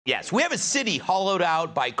Yes, we have a city hollowed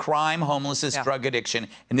out by crime, homelessness, drug addiction,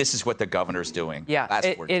 and this is what the governor's doing. Yeah,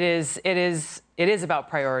 it is about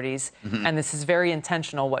priorities, and this is very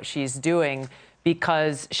intentional what she's doing,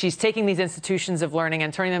 because she's taking these institutions of learning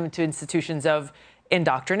and turning them into institutions of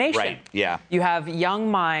indoctrination. Right, yeah. You have young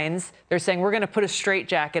minds. They're saying, we're going to put a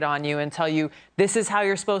straitjacket on you and tell you, this is how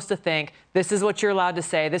you're supposed to think. This is what you're allowed to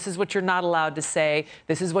say. This is what you're not allowed to say.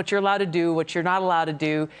 This is what you're allowed to do, what you're not allowed to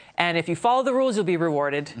do. And if you follow the rules, you'll be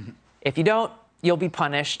rewarded. If you don't, you'll be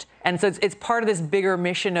punished. And so it's part of this bigger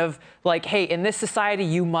mission of, like, hey, in this society,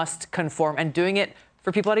 you must conform, and doing it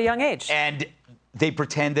for people at a young age. And they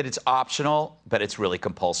pretend that it's optional, but it's really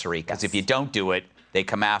compulsory, because if you don't do it, they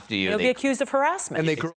come after you. You'll be accused of harassment. And they